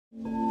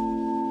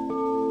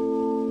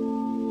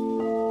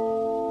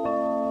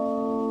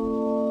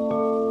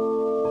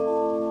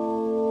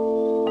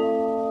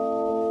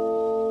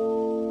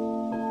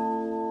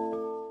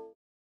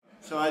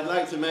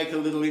to make a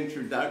little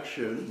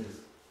introduction.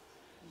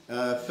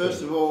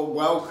 First of all,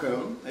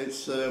 welcome.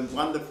 It's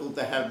wonderful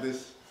to have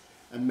this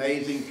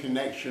amazing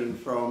connection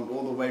from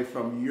all the way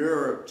from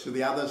Europe to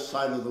the other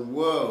side of the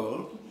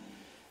world.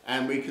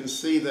 And we can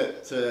see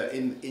that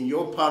in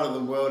your part of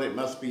the world it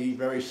must be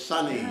very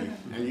sunny,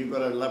 and you've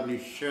got a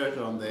lovely shirt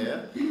on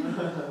there.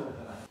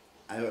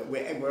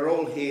 We're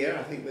all here.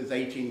 I think there's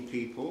 18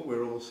 people.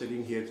 We're all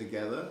sitting here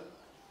together.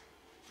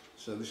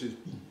 So this is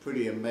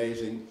pretty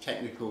amazing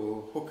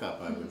technical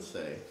hookup, I would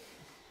say.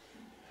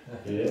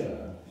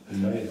 Yeah,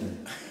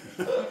 amazing.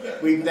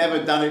 We've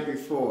never done it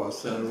before,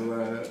 so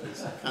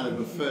it's kind of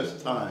the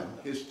first time,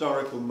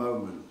 historical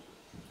moment.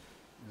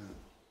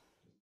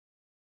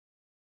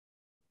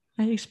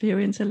 I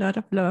experience a lot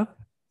of love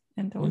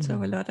and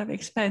also a lot of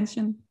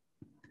expansion.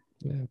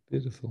 Yeah,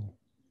 beautiful.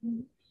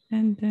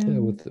 And yeah,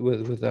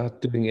 without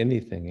doing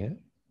anything, yeah?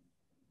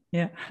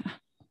 Yeah.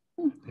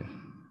 Yeah.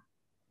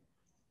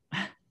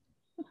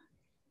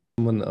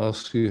 Someone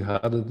asks you, how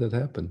did that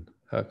happen?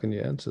 How can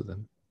you answer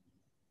them?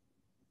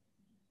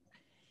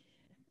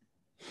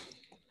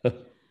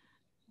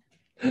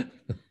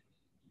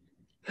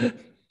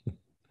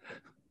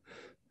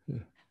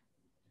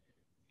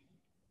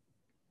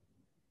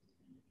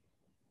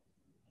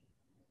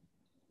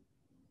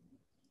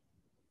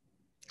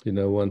 You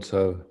know, once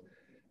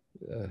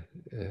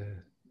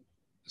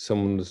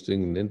someone was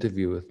doing an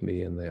interview with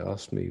me and they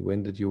asked me,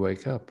 when did you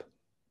wake up?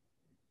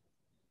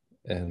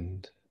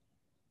 And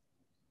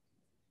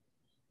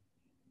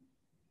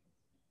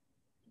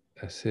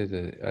I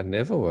said, I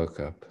never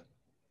woke up.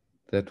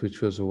 That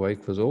which was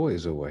awake was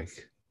always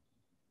awake.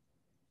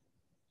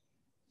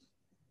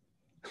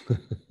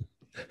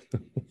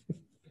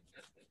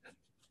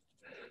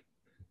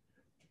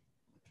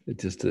 It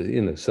just,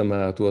 you know,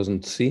 somehow it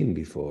wasn't seen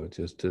before. It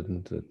just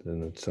didn't.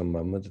 And at some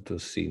moment it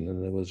was seen,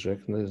 and it was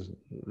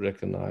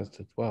recognized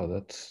that, wow,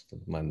 that's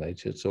my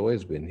nature. It's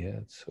always been here.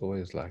 It's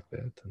always like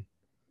that. And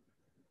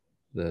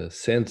the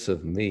sense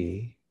of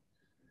me,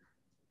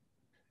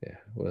 yeah,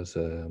 was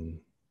a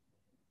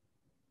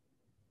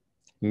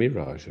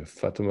mirage, a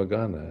Fata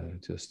Morgana.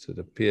 It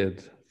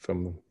appeared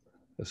from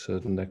a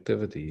certain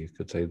activity. You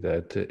could say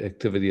that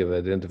activity of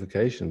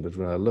identification, but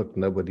when I looked,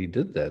 nobody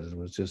did that. It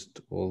was just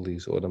all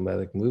these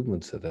automatic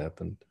movements that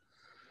happened.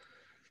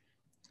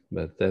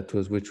 But that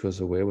was which was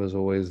aware was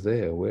always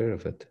there, aware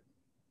of it.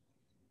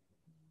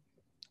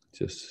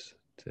 Just,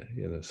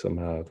 you know,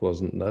 somehow it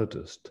wasn't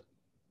noticed.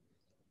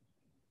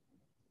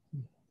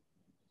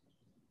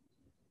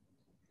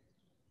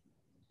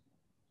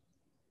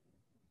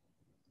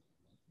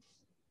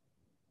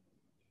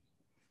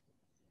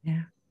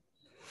 Yeah.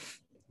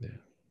 Yeah.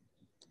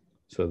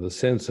 So the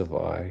sense of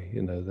I,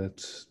 you know,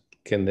 that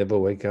can never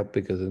wake up,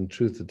 because in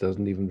truth it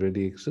doesn't even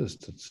really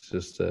exist. It's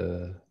just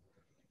a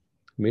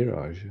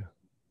mirage.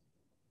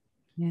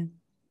 Yeah.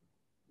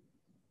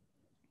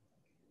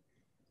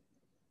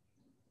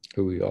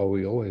 Who we are,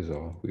 we always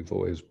are. We've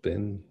always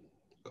been.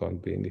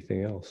 Can't be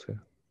anything else. Yeah?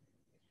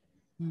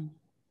 Mm.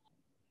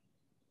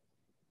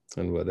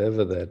 And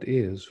whatever that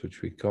is,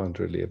 which we can't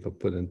really ever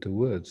put into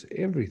words,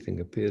 everything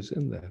appears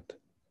in that.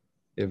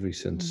 Every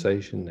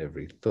sensation,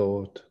 every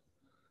thought,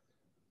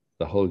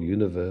 the whole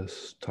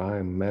universe,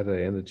 time, matter,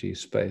 energy,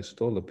 space,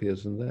 it all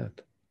appears in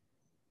that.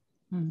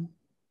 Mm.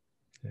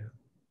 Yeah.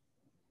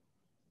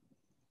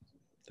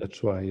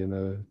 That's why, you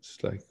know,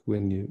 it's like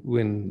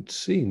when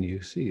seen, you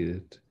see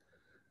it.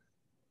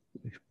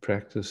 You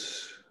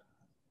practice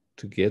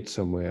to get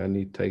somewhere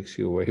only takes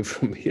you away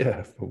from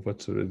here, from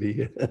what's already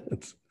here.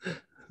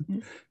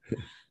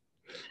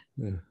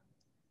 Yeah.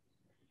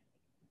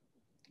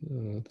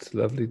 Oh, it's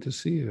lovely to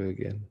see you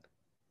again.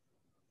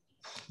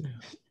 Yeah.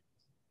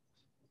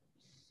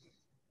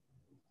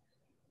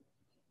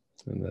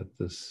 And that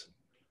this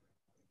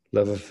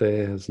love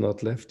affair has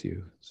not left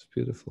you. It's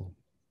beautiful.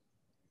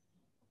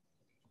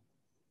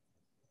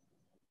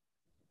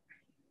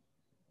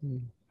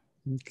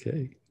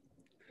 Okay.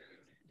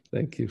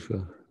 Thank you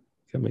for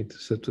coming to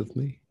sit with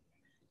me.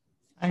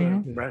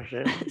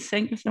 Pleasure.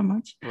 Thank you so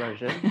much.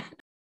 Pleasure.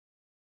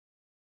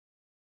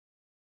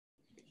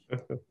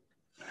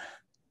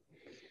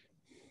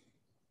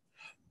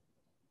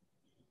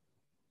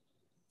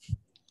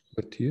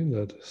 What do you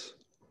notice,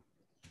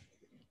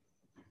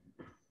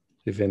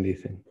 if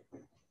anything?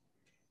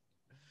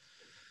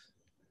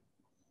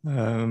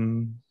 I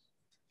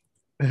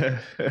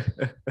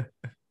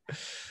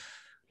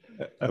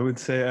would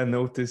say I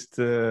noticed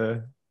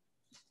that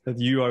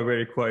you are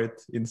very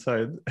quiet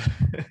inside.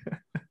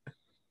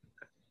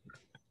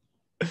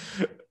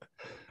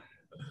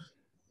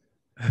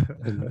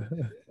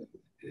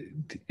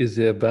 Is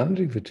there a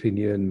boundary between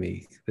you and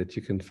me that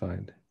you can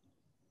find?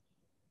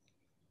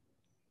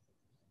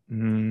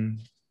 You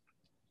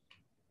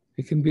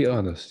can be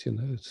honest, you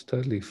know, it's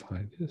totally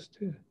fine. Just,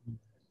 yeah.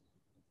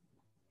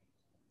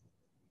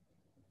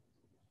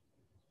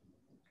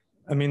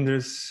 I mean,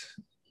 it's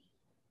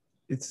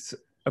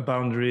a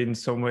boundary in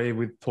some way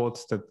with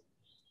thoughts that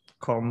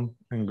come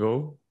and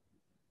go,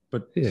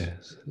 but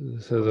Yes,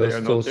 so they those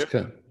are not thoughts there.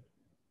 come.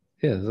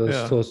 Yeah, those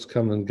Yeah. thoughts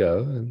come and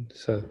go, and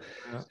so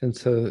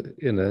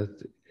you know,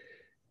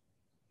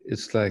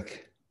 it's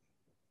like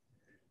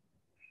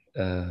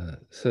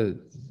so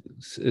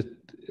it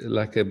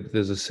like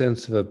there's a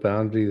sense of a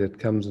boundary that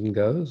comes and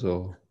goes,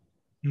 or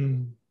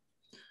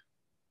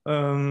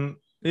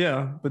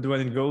yeah, but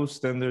when it goes,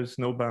 then there's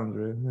no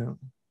boundary. Yeah.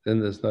 then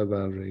there's no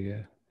boundary.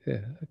 Yeah,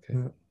 yeah, okay,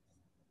 Yeah.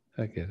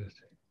 I get it.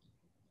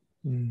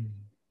 Then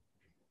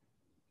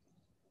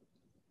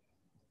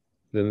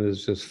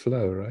there's just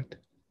flow, right?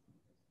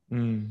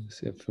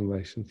 It's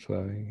information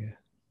flowing.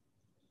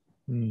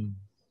 Yeah.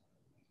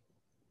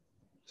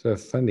 So a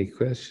funny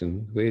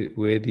question: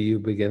 where do you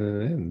begin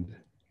and end?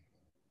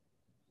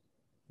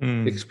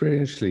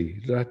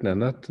 Experientially, right now,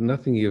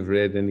 nothing you've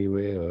read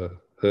anywhere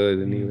or heard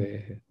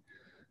anywhere.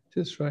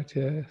 Just right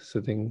here,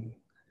 sitting,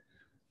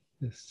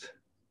 just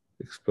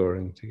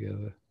exploring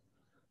together.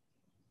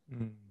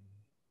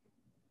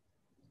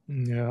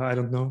 Yeah, I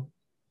don't know.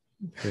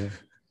 Yeah,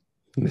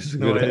 this is a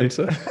No good idea.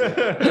 answer.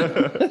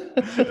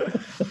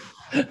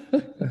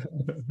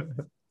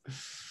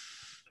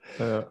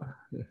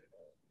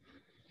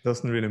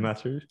 Doesn't really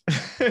matter.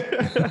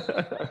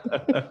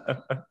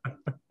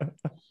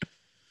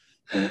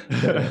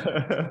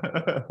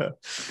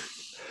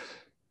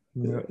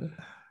 Yeah.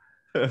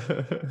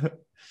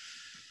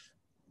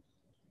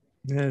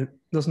 Yeah, it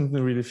doesn't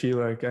really feel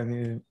like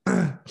any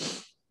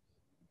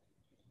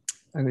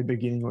any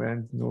beginning or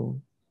end.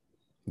 No.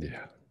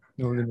 Yeah.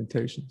 No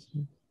limitations.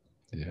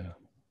 Yeah.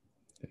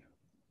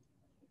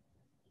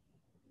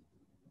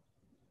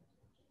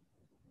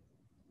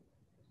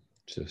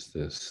 Just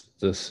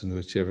this in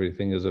which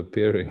everything is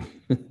appearing.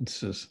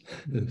 It's just,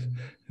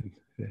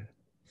 yeah.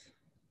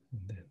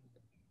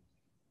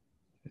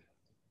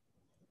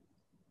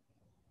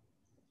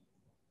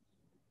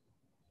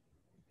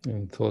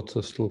 And thoughts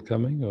are still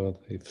coming, or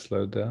they've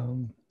slowed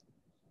down?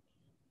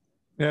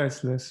 Yeah,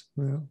 it's less.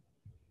 Yeah.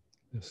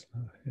 Yes,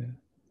 yeah.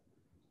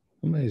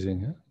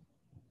 Amazing, huh?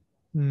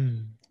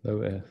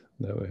 No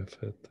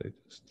effort, they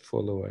just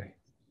fall away.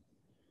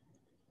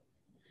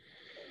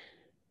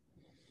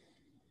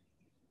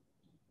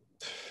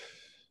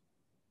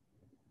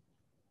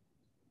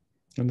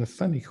 And a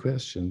funny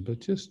question, but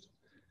just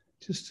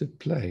to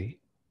play.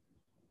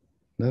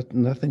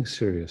 Nothing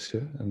serious,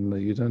 yeah? And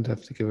you don't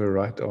have to give a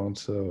right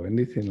answer or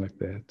anything like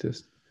that.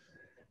 Just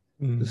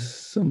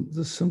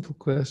the simple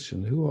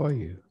question, who are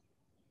you?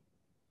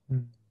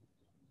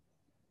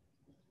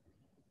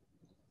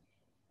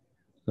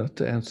 Not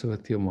to answer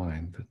with your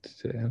mind, but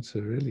to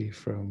answer really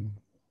from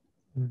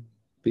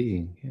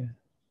being, yeah.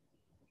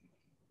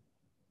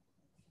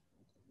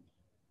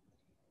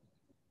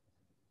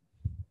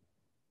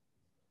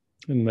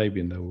 And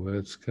maybe no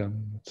words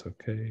come, it's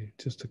okay.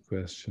 Just a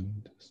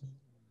question, just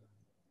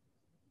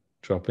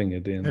dropping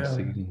it in,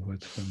 seeing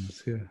what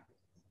comes, yeah.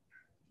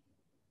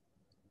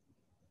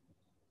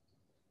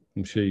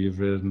 I'm sure you've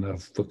read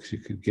enough books you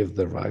could give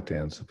the right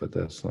answer, but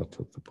that's not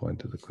what the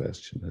point of the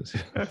question is.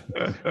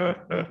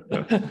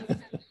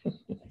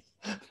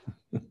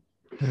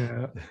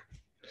 Yeah.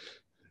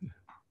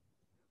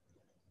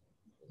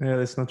 Yeah,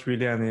 there's not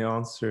really any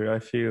answer. I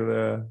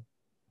feel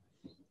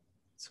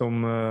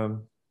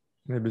some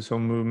maybe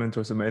some movement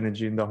or some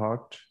energy in the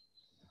heart.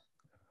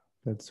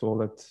 That's all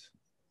that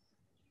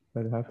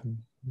happened.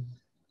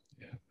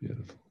 Yeah,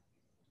 beautiful.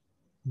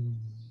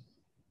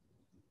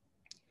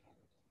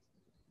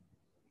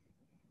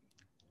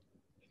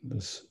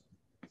 This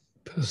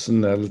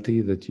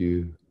personality that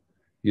you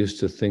used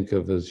to think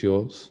of as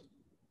yours,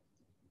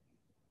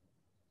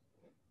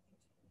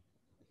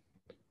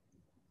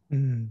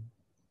 when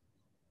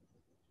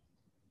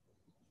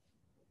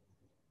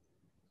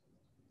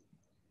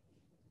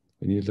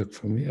you look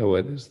from here,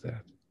 what is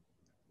that?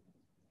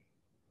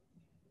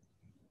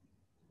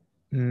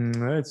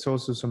 It's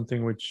also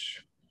something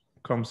which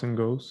comes and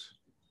goes.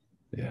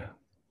 Yeah.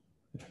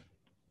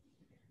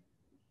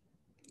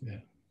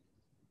 Yeah.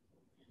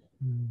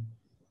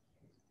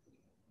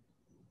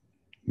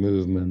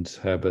 Movements,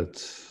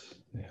 habits,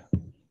 yeah.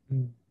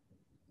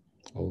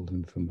 Old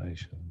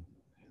information,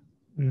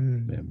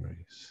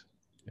 memories.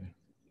 Yeah.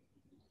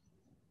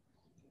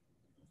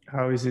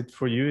 How is it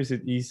for you? Is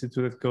it easy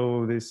to let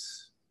go of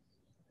this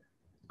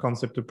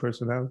concept of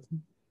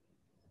personality?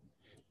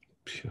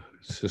 Phew,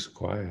 it's just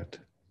quiet.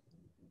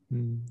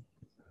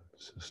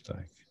 It's just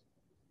like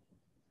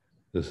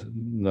there's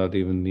not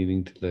even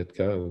needing to let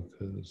go,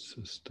 because it's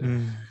just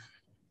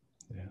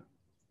yeah.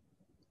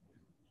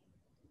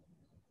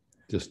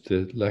 Just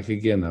like,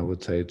 again, I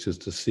would say it's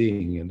just a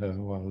seeing, you know.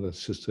 Well,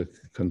 that's just a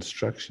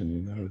construction,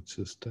 you know. It's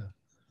just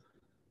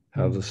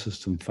how the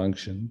system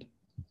functioned.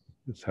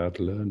 It's how it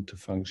learned to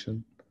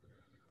function.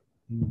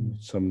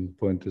 At some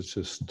point, it's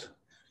just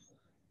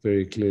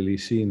very clearly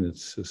seen.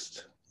 It's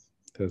just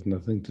has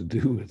nothing to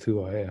do with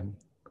who I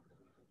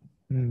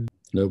am.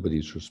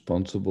 Nobody's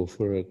responsible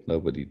for it.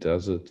 Nobody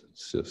does it.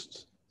 It's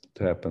just,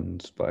 it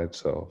happens by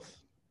itself,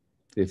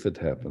 if it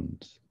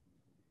happens.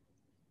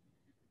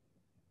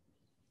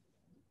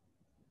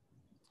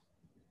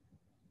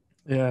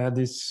 Yeah,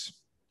 this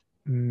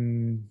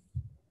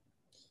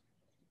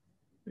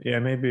yeah,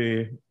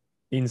 maybe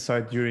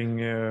insight during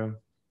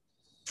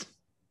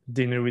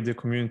dinner with the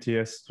community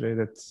yesterday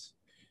that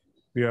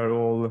we are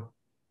all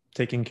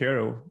taken care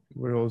of.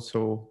 We're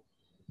also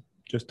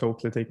just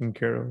totally taken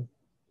care of.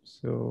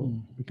 So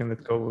we can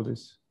let go of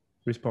this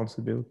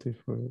responsibility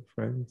for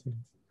everything.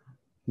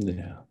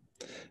 Yeah.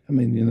 I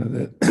mean, you know,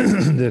 that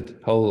that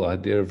whole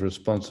idea of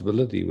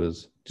responsibility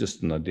was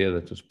just an idea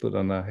that was put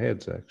on our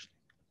heads, actually.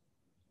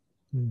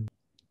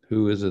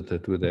 Who is it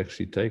that would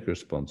actually take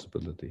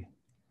responsibility?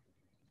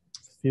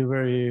 Feel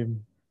very,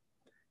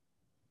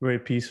 very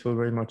peaceful,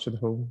 very much at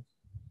home.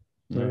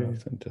 Oh,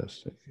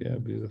 fantastic. Yeah,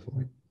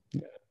 beautiful.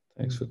 Yeah.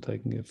 Thanks for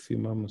taking a few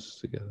moments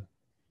together.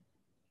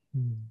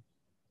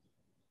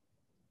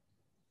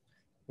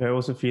 I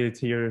also feel it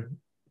here,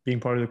 being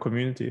part of the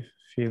community,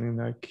 feeling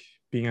like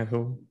being at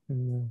home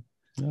and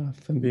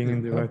being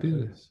in the right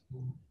place.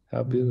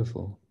 How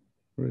beautiful.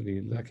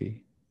 Really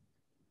lucky.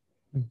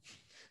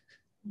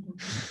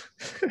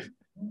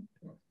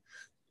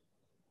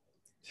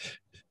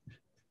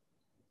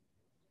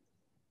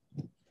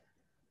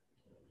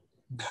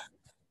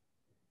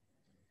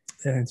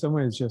 Yeah, in some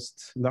ways,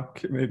 just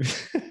luck, maybe.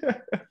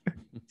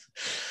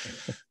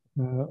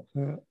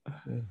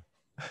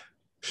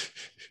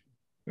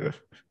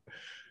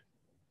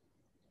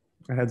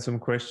 I had some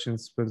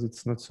questions, but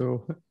it's not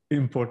so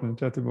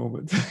important at the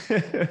moment.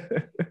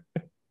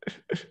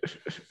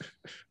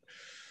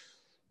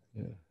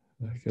 Yeah,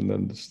 I can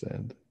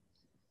understand.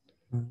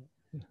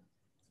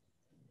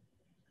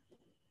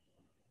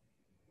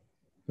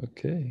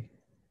 Okay.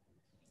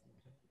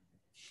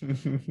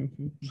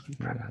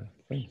 Yeah,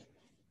 thank you.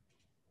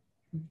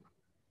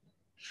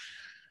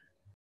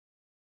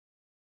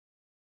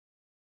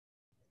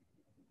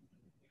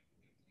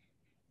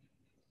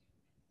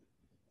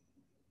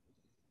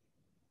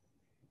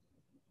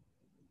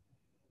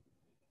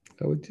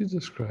 How would you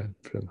describe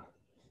Prema?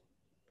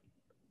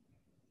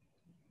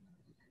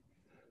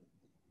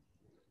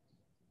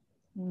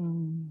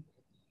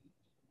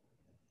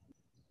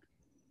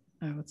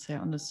 I would say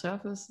on the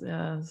surface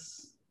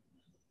there's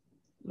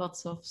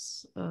lots of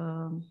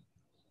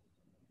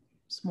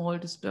small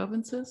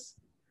disturbances,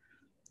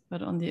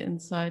 but on the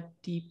inside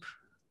deep,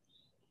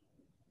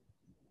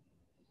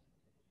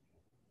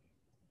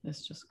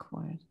 it's just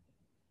quiet.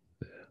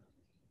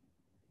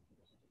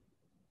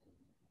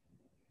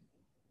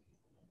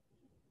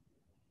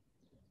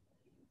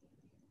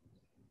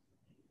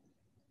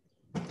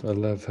 I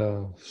love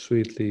how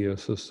sweetly your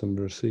system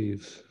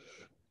receives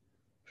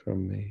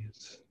from me.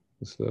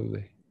 It's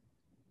lovely.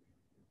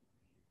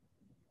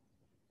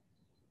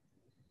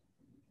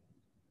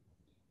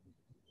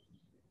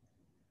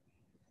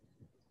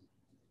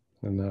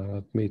 And now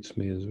it meets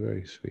me is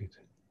very sweet.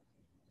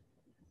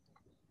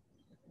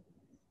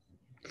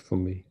 For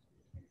me.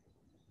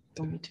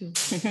 For me too.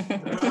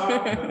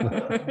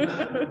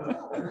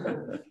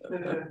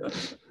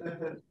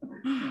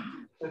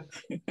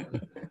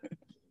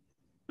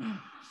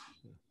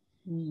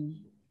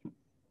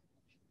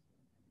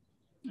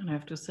 And I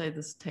have to say,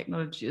 this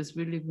technology is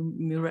really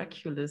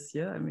miraculous.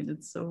 Yeah, I mean,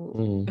 it's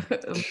so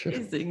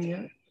amazing.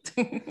 Yeah.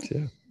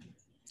 Yeah,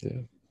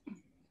 yeah.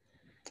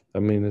 I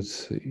mean,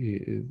 it's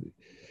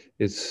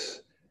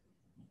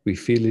we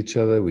feel each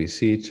other, we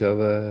see each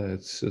other.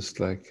 It's just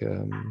like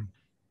yeah,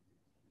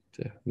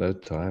 no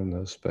time,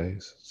 no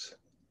space. It's,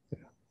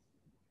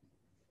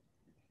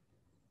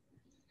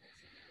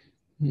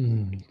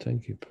 yeah.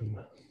 Thank you,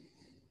 Prema.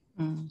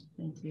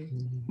 Thank you.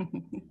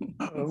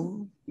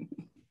 Oh.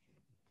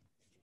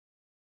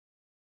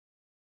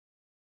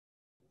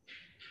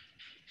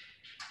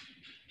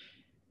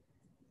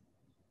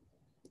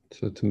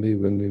 So to me,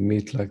 when we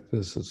meet like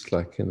this, it's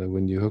like, you know,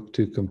 when you hook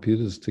two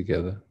computers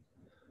together,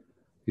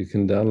 you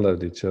can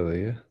download each other,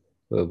 yeah?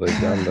 Well, they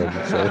download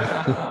each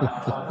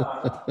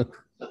other.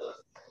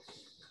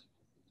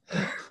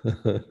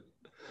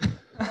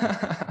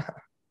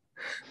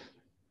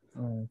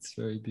 Oh, it's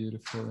very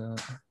beautiful.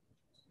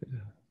 Yeah.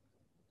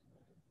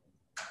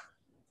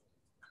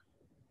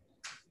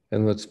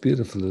 And what's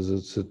beautiful is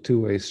it's a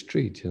two-way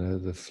street, you know,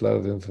 the flow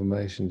of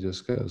information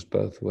just goes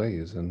both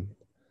ways. And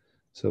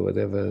so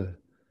whatever,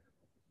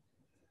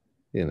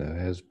 you know,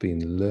 has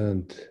been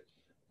learned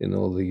in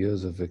all the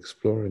years of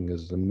exploring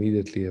is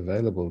immediately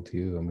available to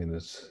you. I mean,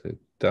 it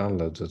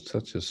downloads at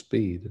such a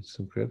speed, it's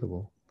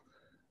incredible.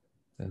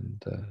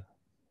 And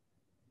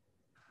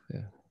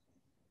yeah.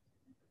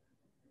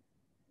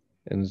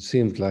 And it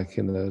seems like,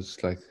 you know,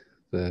 it's like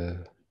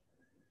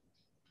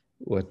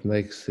what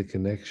makes the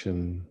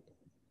connection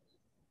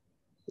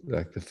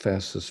like the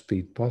fastest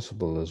speed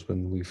possible is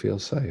when we feel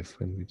safe,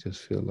 when we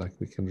just feel like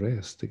we can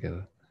rest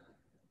together.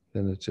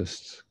 Then it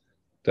just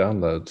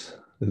downloads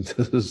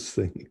into this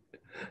thing.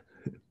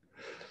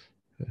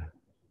 Yeah.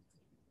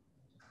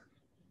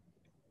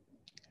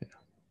 Yeah.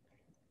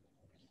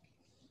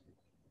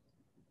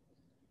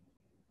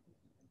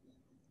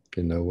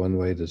 You know, one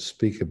way to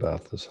speak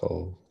about this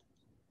whole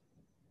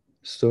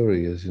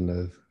story is, you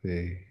know,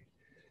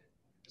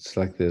 it's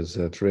like there's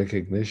that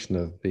recognition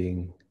of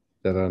being,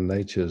 that our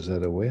nature is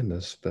that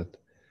awareness, but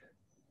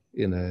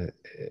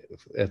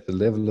at the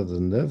level of the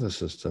nervous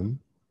system,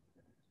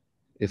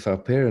 if our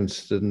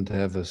parents didn't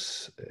have a,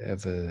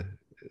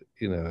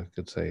 I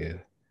could say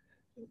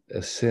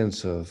a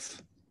sense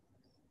of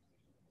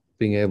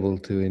being able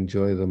to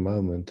enjoy the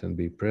moment and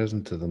be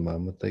present to the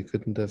moment, they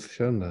couldn't have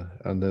shown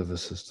our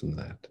nervous system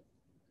that.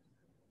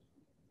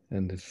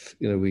 And if,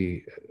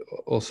 we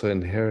also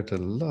inherit a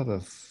lot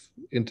of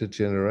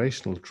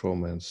intergenerational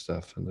trauma and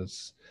stuff, and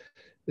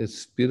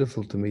it's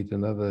beautiful to meet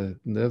another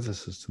nervous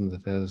system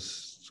that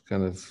has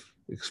kind of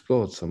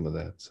explored some of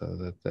that, so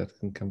that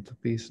can come to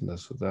peace in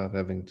us without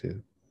having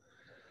to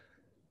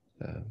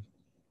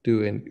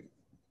do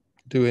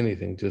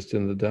anything, just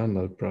in the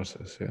download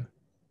process, yeah.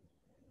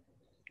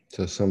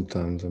 So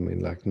sometimes,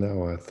 like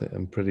now,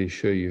 I'm pretty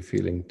sure you're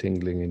feeling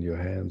tingling in your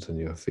hands and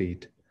your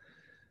feet,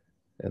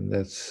 and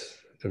that's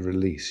a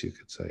release, you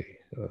could say,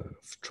 of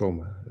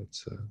trauma.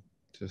 It's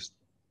just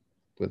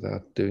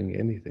without doing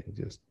anything,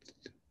 just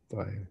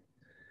by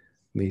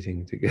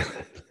meeting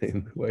together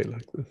in a way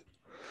like this.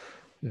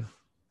 Yeah.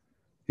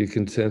 You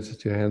can sense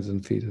that your hands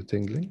and feet are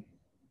tingling?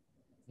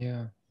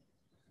 Yeah.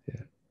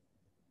 Yeah.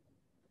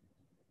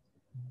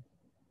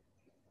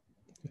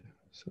 Yeah.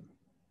 So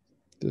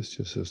just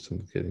your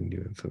system getting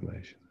new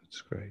information.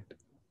 It's great.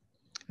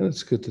 And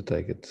it's good to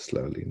take it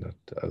slowly, not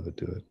to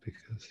overdo it,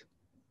 because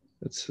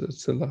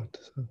it's a lot.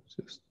 So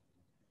just,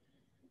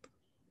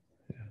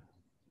 yeah.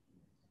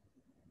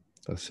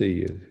 I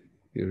see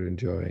you're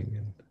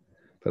enjoying,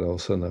 but I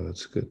also know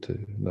it's good to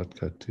not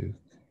go too.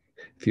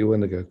 If you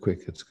want to go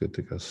quick, it's good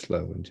to go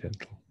slow and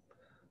gentle.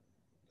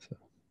 So,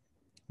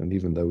 and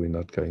even though we're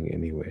not going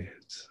anywhere,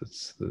 it's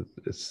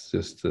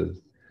just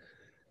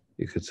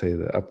you could say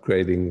the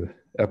updating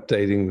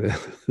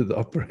the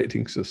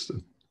operating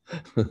system.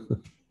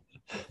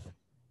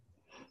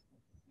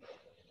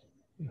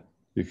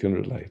 You can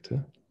relate, huh?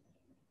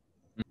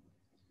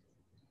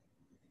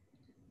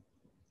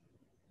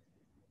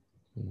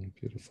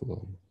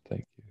 Beautiful.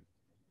 Thank you.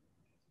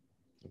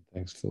 And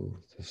thanks for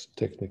this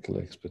technical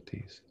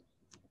expertise.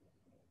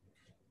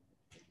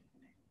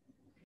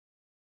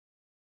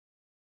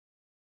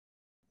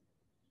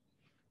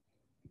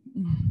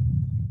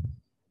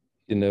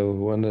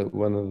 One of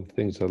the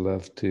things I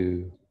love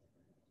to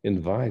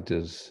invite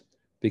is,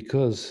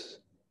 because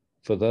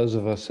for those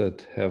of us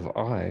that have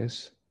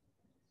eyes,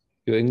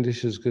 your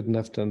English is good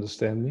enough to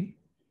understand me?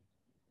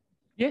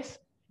 Yes.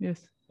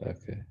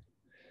 Okay.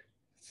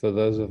 For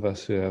those of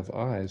us who have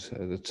eyes,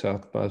 it's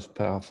our most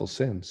powerful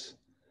sense.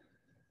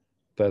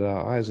 But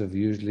our eyes have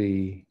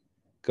usually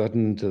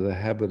gotten into the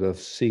habit of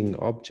seeing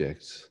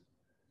objects.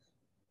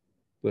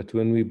 But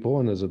when we're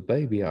born as a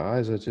baby, our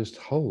eyes are just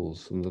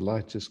holes and the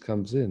light just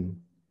comes in.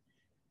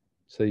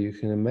 So you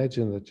can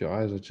imagine that your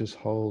eyes are just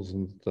holes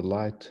and the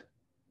light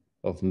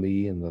of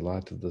me and the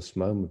light of this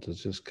moment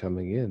is just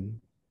coming in.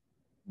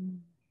 Mm.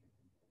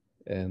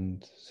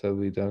 And so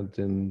we don't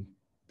then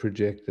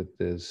project that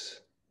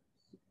there's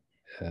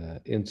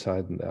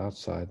inside and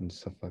outside and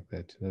stuff like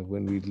that.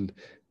 When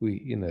we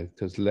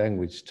because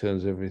language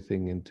turns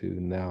everything into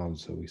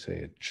nouns, so we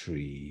say a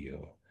tree,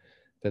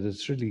 but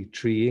it's really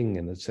treeing,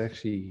 and it's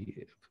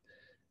actually,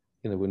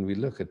 when we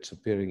look, it's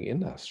appearing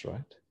in us,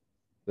 right?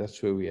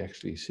 That's where we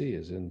actually see,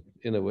 is in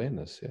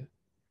awareness, yeah.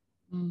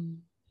 Mm.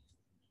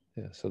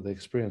 Yeah, so the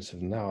experience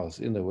of now is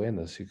in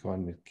awareness. You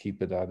can't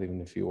keep it out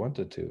even if you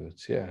wanted to.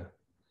 It's, yeah.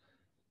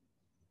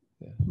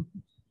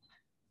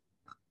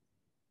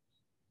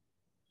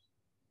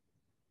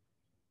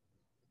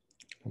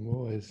 I'm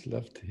always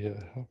love to hear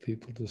how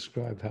people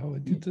describe. How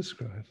would you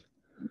describe?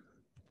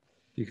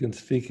 You can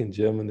speak in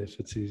German if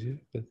it's easier,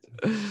 but...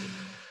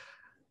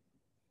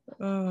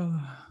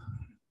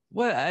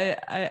 Well,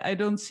 I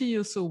don't see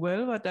you so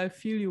well, but I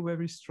feel you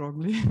very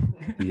strongly.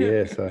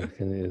 Yes, I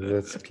can.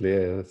 That's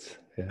clear. That's,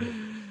 yeah.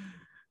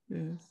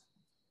 Yes.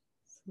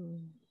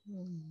 So,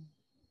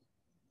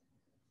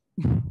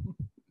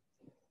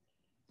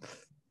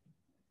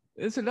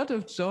 it's a lot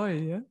of joy,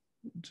 yeah?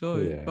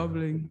 Joy, yeah.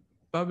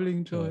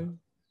 bubbling joy.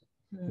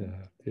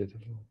 Yeah,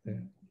 beautiful.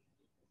 Yeah.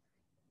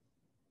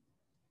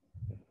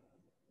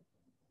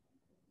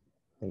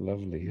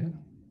 Lovely, yeah,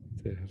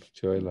 to have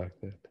joy like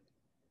that.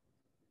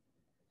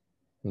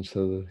 And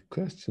so the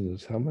question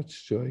is, how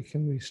much joy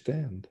can we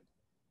stand?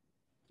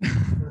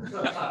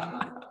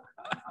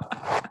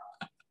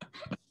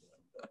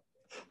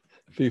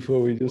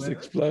 Before we just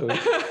explode.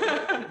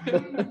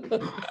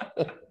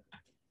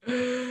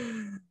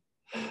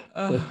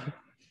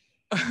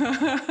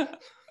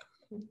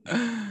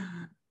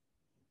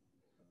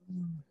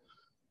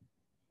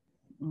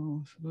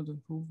 Oh,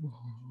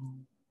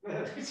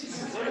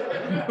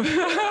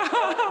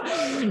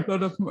 a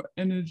lot of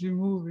energy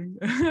moving.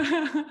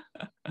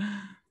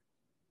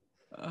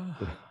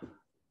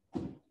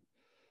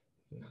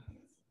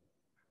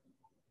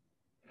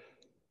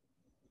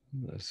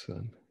 That's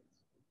fun.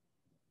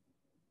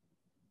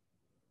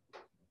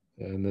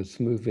 And it's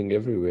moving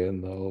everywhere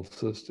in the whole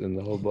system, in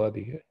the whole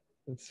body.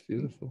 It's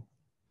beautiful.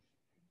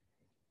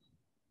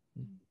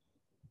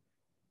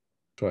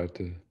 Try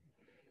to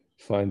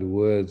find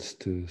words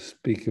to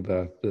speak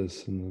about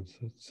this, and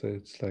so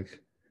it's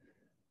like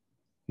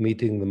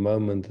meeting the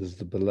moment as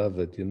the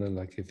beloved, you know,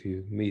 like if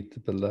you meet the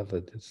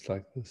beloved, it's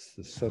like this,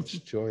 there's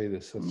such joy,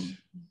 there's such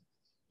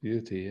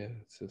beauty, yeah,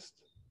 it's just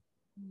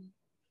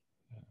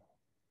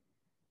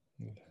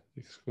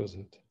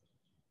exquisite.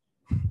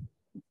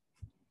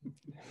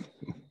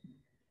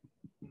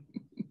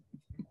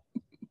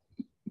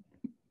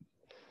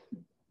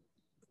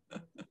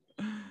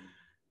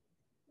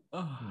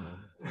 Oh.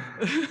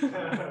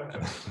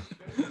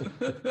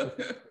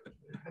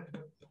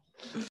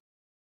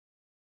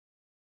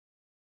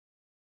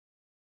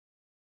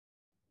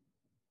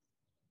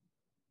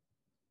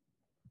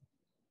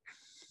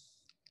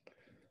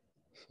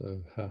 So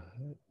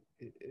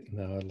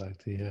now I'd like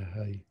to hear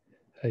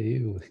how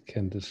you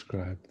can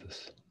describe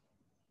this,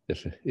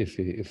 if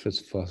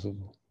it's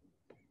possible.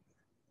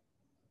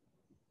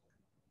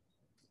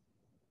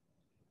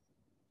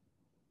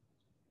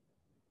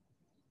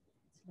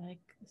 It's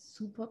like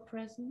super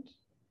present.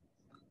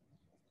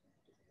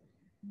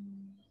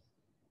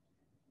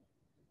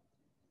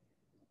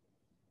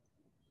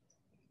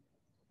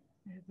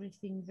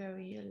 Everything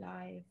very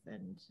alive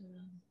and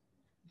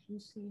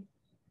juicy.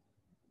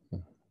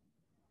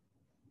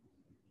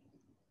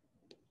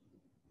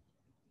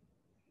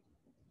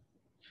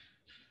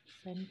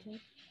 Centered.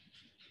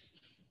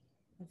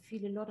 I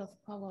feel a lot of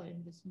power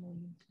in this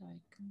moment,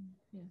 like,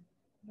 yeah,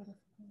 a lot of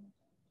power.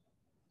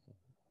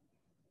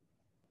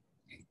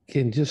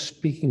 Again, just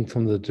speaking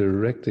from the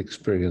direct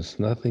experience,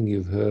 nothing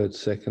you've heard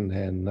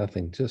secondhand,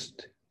 nothing,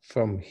 just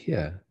from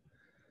here.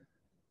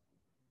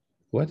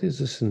 What is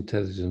this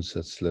intelligence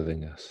that's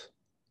living us?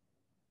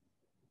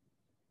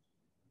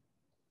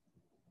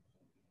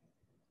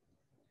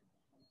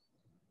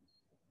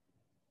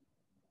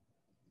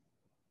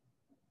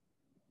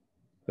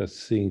 That's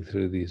seeing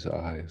through these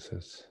eyes,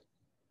 that's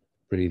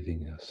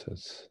breathing us,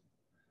 that's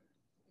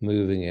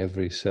moving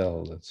every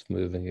cell, that's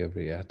moving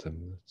every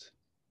atom.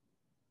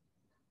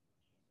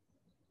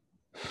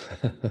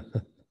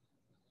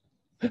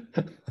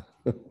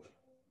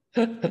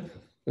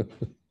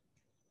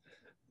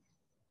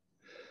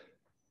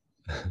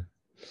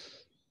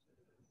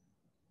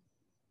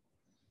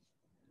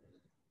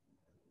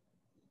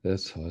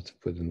 That's hard to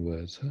put in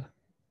words, huh?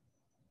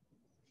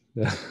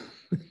 Yeah.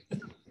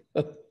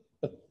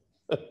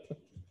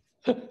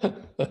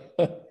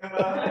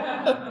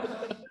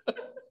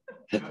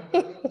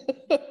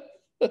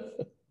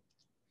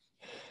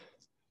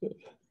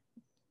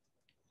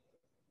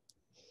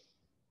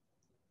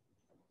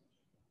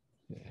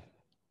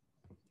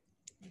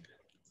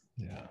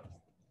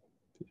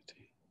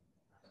 Beauty.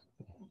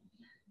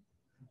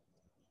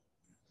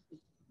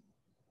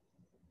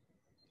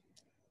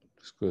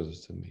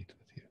 Exquisite to meet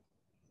with you.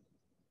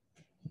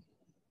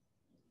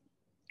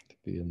 To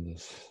be in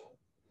this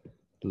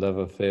love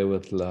affair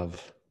with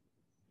love.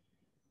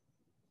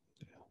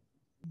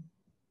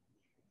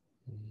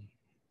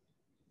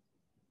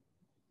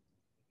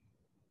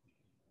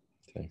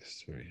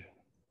 Thanks, Surya.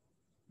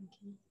 Thank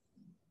you.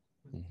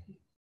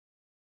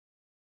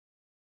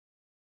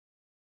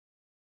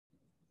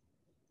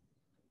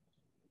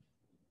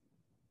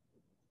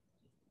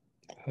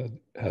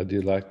 How do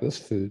you like this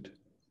food?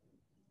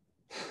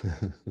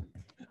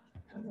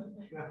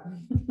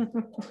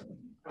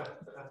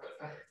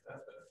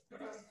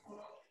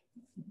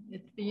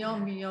 It's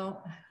beyond me.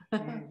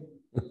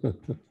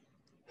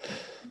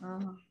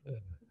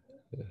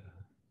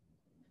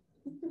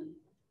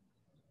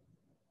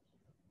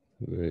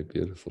 Very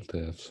beautiful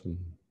to have some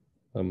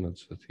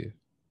moments with you.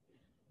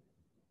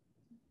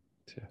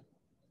 Yeah.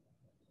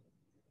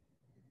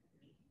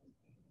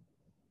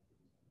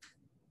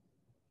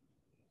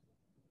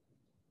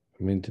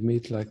 I mean, to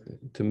meet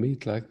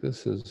like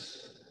this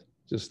is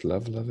just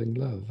loving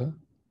love, huh?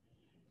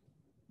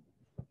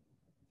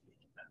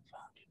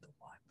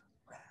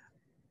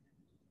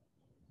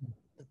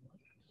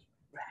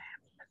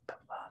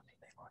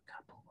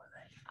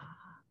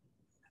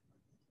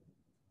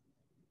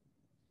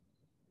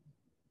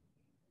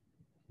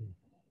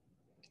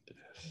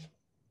 Yes.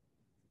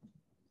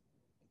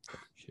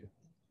 Thank you.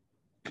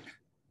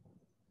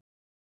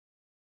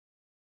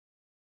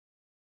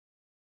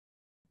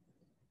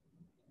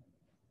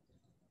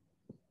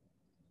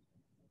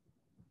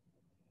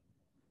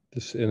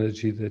 This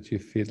energy that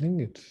you're feeling,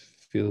 it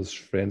feels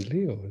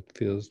friendly, or it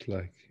feels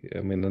like,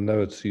 I mean, I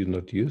know you're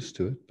not used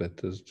to it, but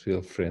does it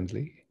feel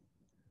friendly?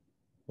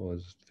 Or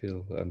does it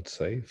feel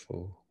unsafe?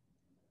 Or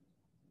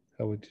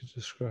how would you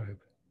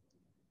describe?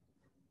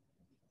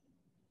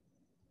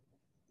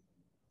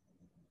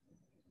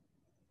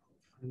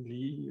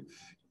 Friendly,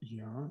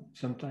 yeah,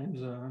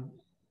 sometimes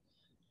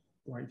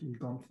quite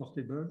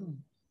uncomfortable,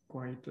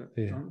 quite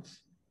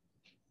tense.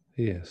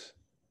 Yes.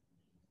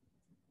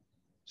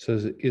 So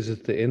is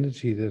it the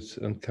energy that's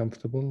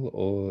uncomfortable,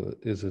 or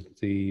is it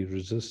the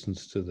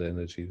resistance to the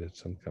energy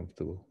that's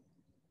uncomfortable?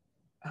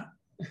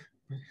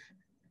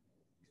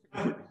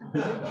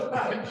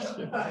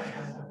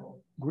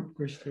 Good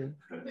question.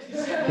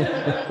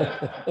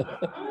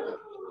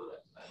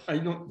 I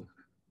don't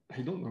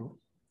know.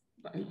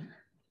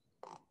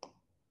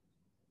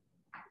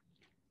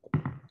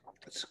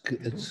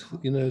 it's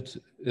you know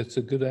it's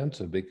a good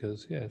answer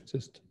because yeah, it's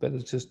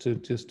just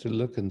to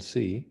look and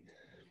see.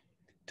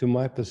 To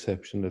my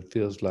perception, it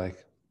feels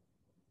like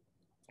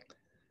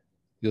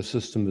your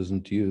system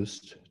isn't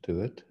used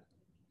to it,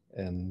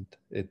 and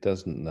it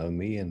doesn't know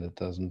me, and it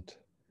doesn't.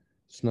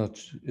 It's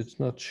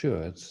not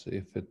sure. It's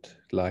if it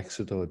likes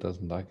it or it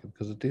doesn't like it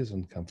because it is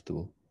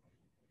uncomfortable.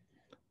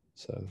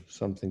 So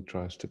something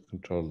tries to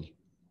control,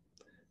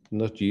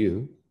 not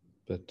you,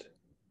 but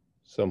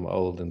some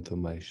old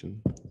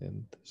information,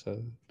 and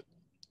so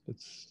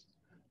it's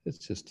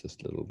just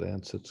this little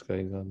dance that's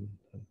going on,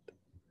 and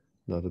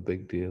not a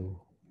big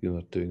deal. You're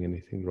not doing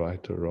anything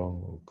right or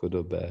wrong or good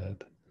or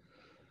bad.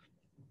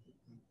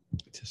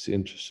 It's just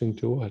interesting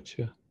to watch,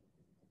 yeah.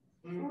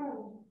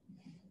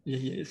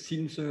 Yeah,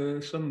 since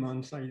some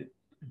months I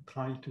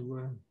try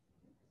to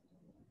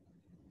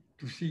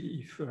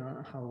see if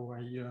how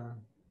I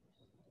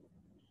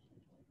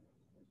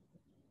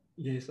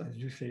yes, as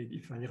you said,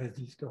 if I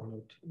resist or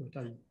not, but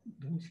I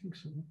don't think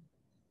so.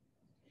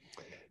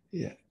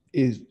 Yeah,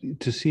 is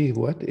to see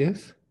what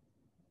if?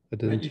 I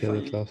didn't hear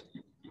that last.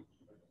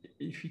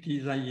 If it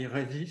is I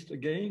resist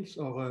against,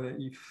 or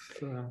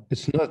if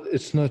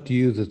it's not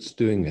you that's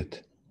doing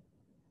it.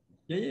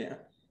 Yeah.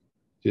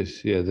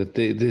 Yes, yeah. That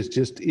there's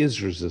just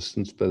is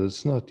resistance, but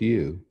it's not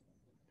you.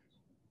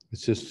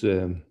 It's just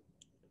you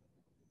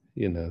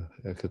know,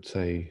 I could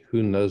say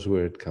who knows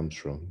where it comes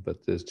from,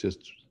 but there's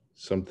just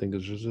something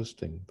is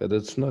resisting, but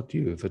it's not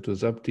you. If it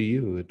was up to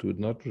you, it would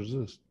not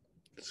resist.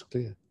 It's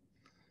clear.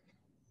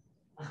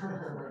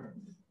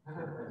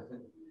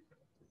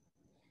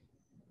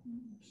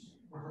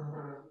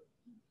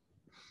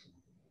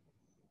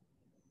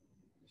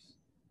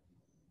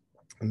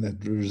 And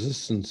that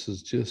resistance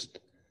is just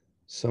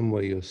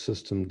somewhere your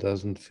system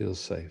doesn't feel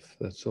safe.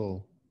 That's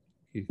all.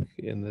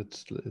 And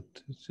it's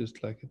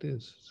just like it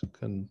is.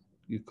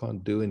 You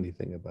can't do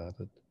anything about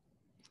it.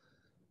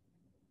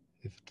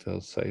 If it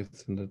felt safe,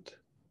 then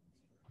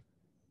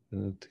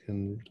it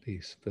can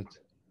release. But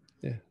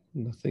yeah,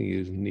 nothing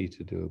you need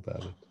to do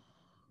about it.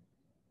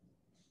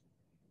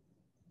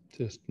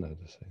 Just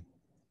noticing.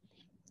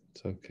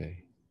 It's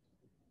okay.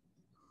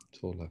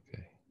 It's all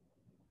okay.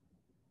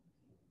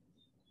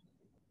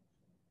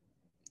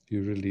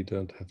 You really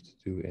don't have to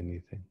do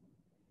anything.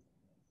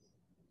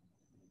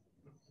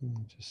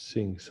 Just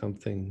seeing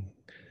something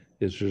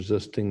is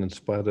resisting in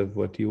spite of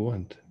what you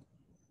want,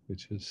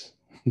 which is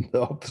the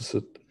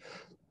opposite.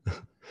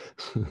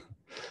 So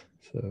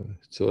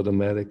it's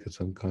automatic,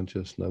 it's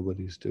unconscious,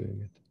 nobody's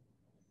doing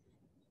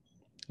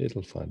it.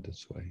 It'll find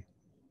its way.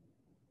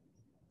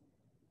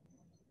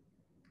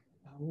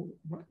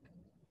 What?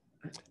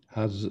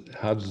 How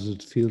does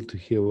it feel to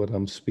hear what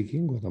I'm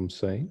speaking, what I'm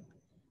saying?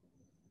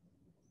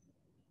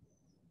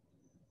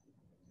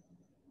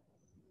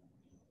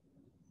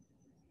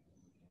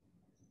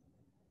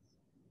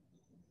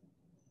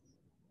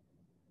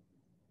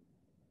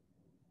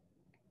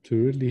 To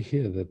really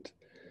hear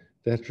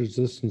that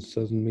resistance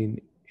doesn't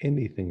mean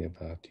anything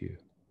about you.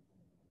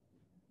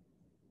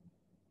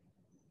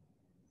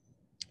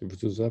 If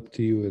it was up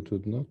to you, it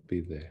would not be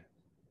there.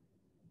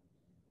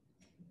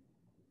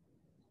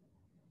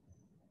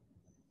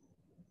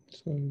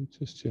 So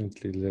just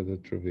gently let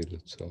it reveal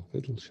itself.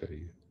 It'll show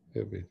you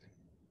everything.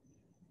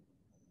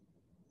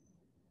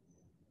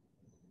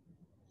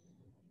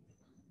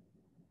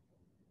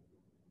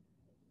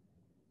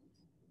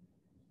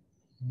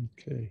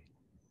 Okay.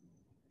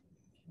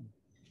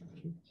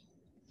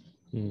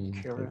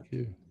 Thank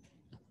you.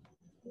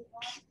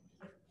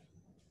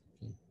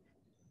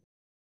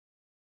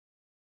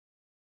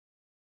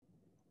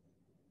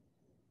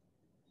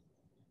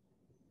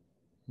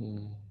 I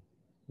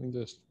think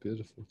that's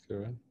beautiful,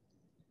 Karen.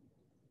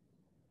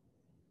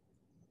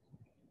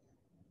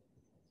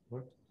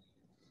 What?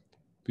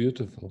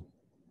 Beautiful.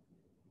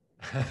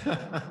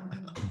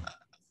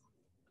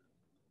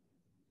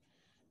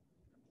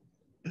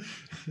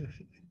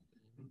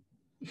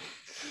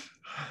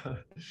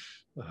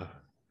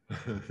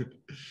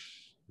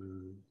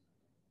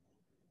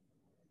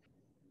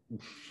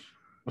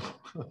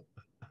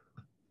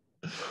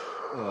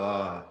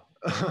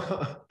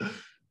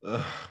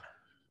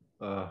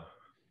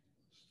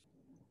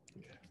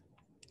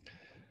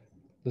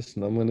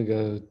 Listen, I'm going to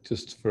go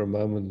just for a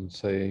moment and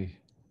say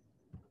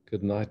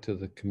good night to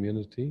the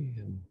community,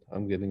 and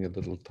I'm getting a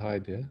little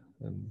tired here,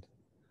 and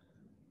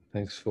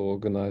thanks for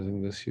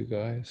organizing this, you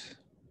guys.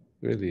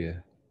 Really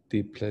a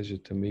deep pleasure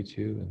to meet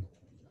you and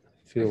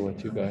feel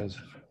what you guys...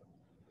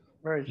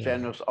 Very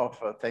generous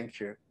offer, thank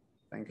you.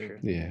 Thank you.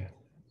 Yeah,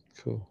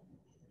 cool.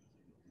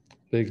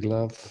 Big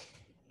love.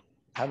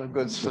 Have a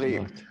good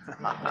sleep.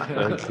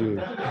 Thank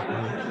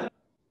you.